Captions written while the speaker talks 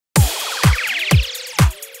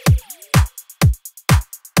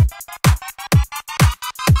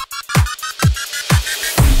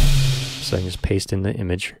so I can just paste in the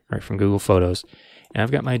image right from Google Photos, and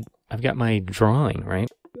I've got my drawing, right?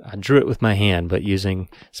 I drew it with my hand, but using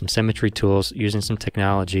some symmetry tools, using some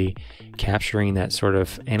technology, capturing that sort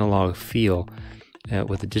of analog feel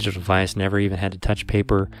with a digital device. Never even had to touch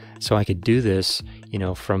paper, so I could do this, you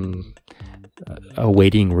know, from a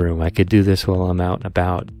waiting room. I could do this while I'm out and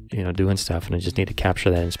about, you know, doing stuff, and I just need to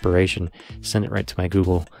capture that inspiration, send it right to my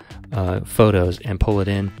Google Photos, and pull it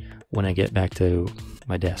in when I get back to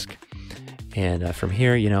my desk. And from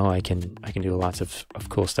here, you know, I can do lots of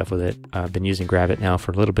cool stuff with it. I've been using Grab It now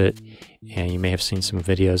for a little bit, and you may have seen some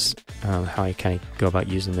videos how I kind of go about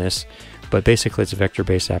using this. But basically, it's a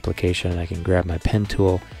vector-based application, and I can grab my pen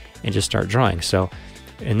tool and just start drawing. So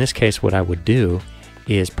in this case, what I would do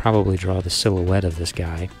is probably draw the silhouette of this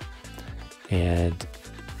guy, and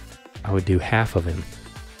I would do half of him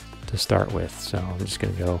to start with. So I'm just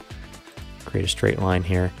going to go create a straight line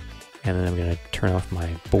here, and then I'm going to turn off my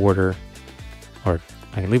border. Or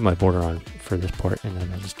I can leave my border on for this part, and then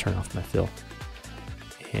I'll just turn off my fill.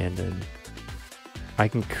 And then I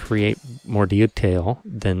can create more detail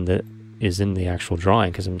than that is in the actual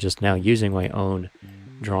drawing, because I'm just now using my own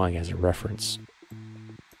drawing as a reference.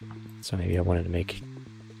 So maybe I wanted to make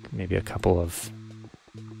maybe a couple of,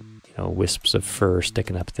 you know, wisps of fur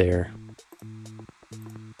sticking up there.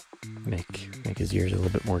 Make his ears a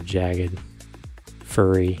little bit more jagged,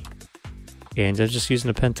 furry. And I'm just using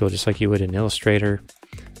a pen tool just like you would in Illustrator.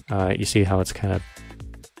 You see how it's kind of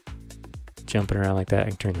jumping around like that. I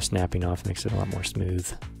can turn the snapping off, makes it a lot more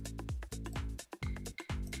smooth.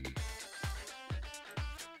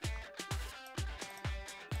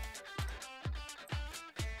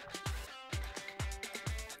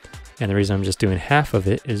 And the reason I'm just doing half of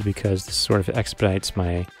it is because this sort of expedites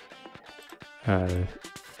my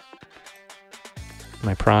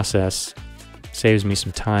my process. Saves me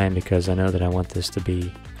some time, because I know that I want this to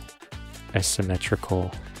be a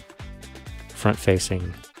symmetrical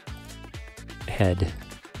front-facing head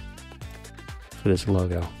for this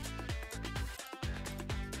logo.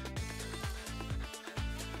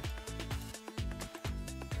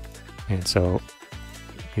 And so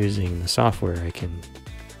using the software, I can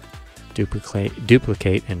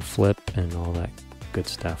duplicate and flip and all that good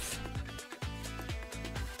stuff.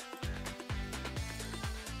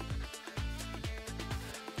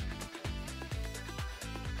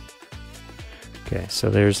 Okay, so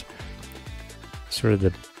there's sort of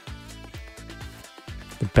the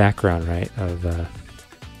background, right, of here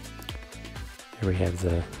we have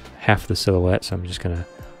the half the silhouette, so I'm just going to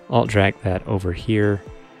alt-drag that over here,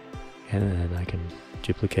 and then I can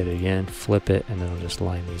duplicate it again, flip it, and then I'll just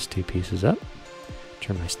line these two pieces up.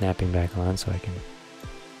 Turn my snapping back on so I can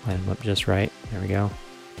line them up just right. There we go.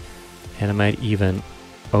 And I might even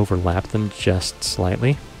overlap them just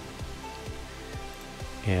slightly.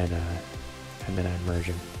 And then I merge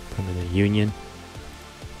them, put them in a union.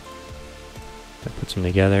 That puts them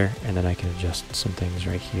together, and then I can adjust some things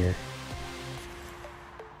right here.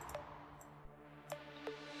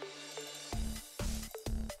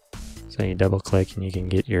 So you double click and you can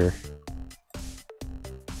get your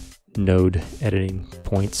node editing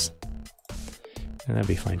points, and that'd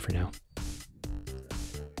be fine for now.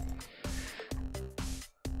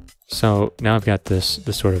 So now I've got this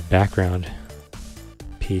sort of background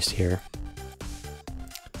piece here.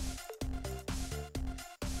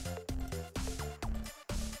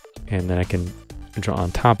 And then I can draw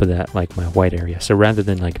on top of that like my white area. So rather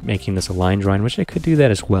than like making this a line drawing, which I could do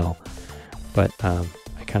that as well, but I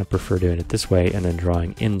kind of prefer doing it this way and then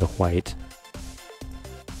drawing in the white.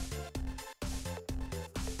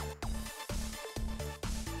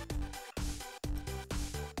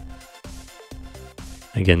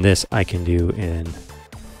 Again, this I can do in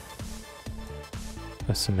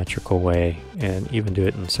a symmetrical way, and even do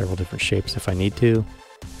it in several different shapes if I need to.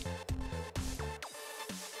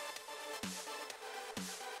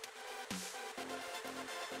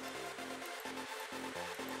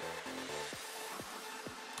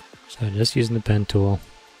 So just using the pen tool,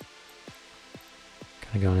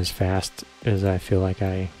 kind of going as fast as I feel like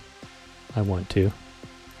I want to.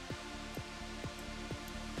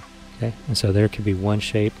 Okay, and so there could be one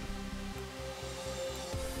shape.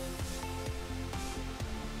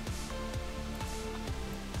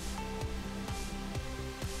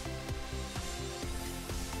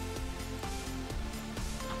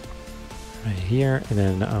 Right here, and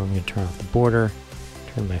then I'm going to turn off the border.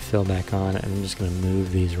 Turn my fill back on, and I'm just going to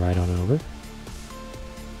move these right on over.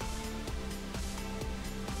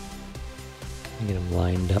 And get them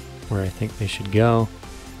lined up where I think they should go.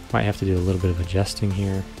 Might have to do a little bit of adjusting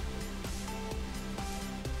here.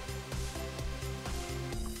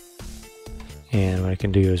 And what I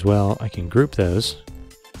can do as well, I can group those,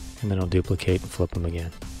 and then I'll duplicate and flip them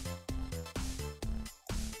again.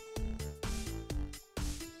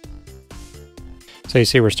 So you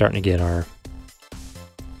see we're starting to get our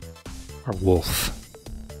wolf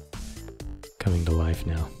coming to life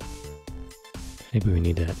now. Maybe we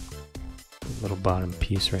need that little bottom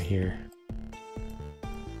piece right here.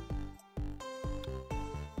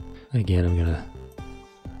 Again, I'm gonna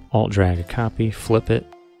alt drag a copy, flip it,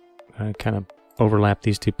 kind of overlap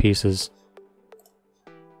these two pieces.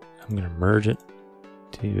 I'm gonna merge it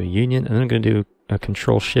to a union, and then I'm gonna do a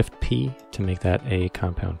Control Shift P to make that a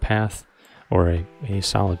compound path, or a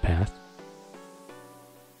solid path.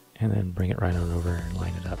 And then bring it right on over and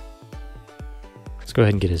line it up. Let's go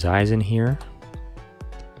ahead and get his eyes in here.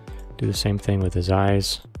 Do the same thing with his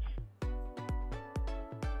eyes.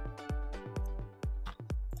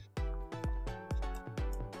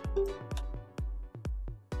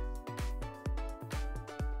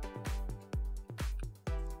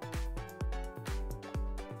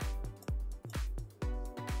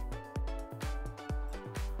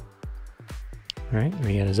 All right,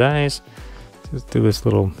 we got his eyes. Let's do this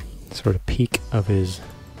little sort of peak of his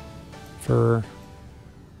fur.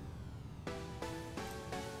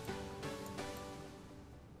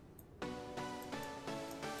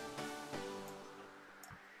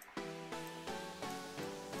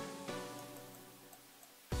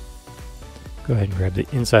 Go ahead and grab the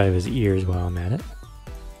inside of his ears while I'm at it.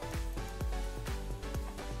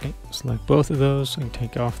 Okay, select both of those. I can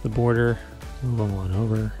take off the border, move them on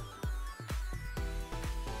over.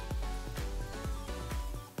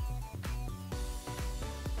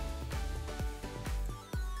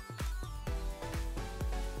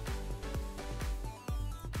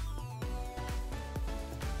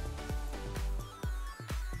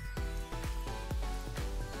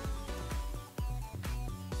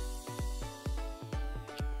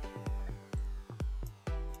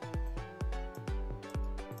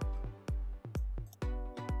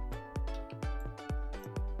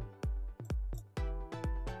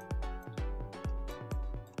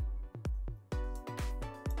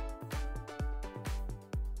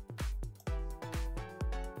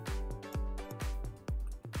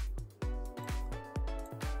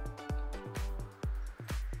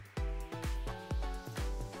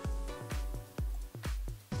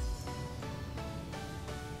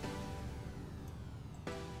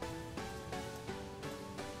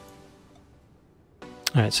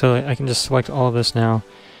 Alright, so I can just select all of this now,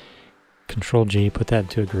 Control G, put that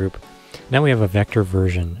into a group. Now we have a vector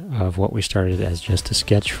version of what we started as just a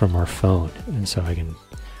sketch from our phone. And so I can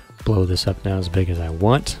blow this up now as big as I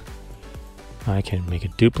want. I can make a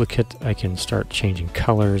duplicate, I can start changing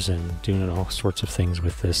colors and doing all sorts of things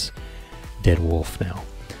with this dead wolf now.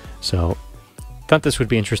 So thought this would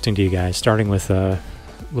be interesting to you guys, starting with a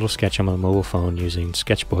little sketch on my mobile phone using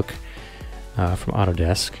Sketchbook from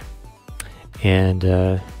Autodesk, and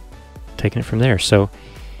taking it from there. So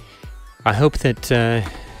I hope that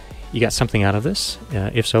you got something out of this.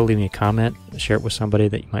 If so, leave me a comment, share it with somebody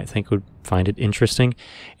that you might think would find it interesting,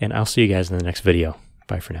 and I'll see you guys in the next video.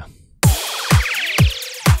 Bye for now.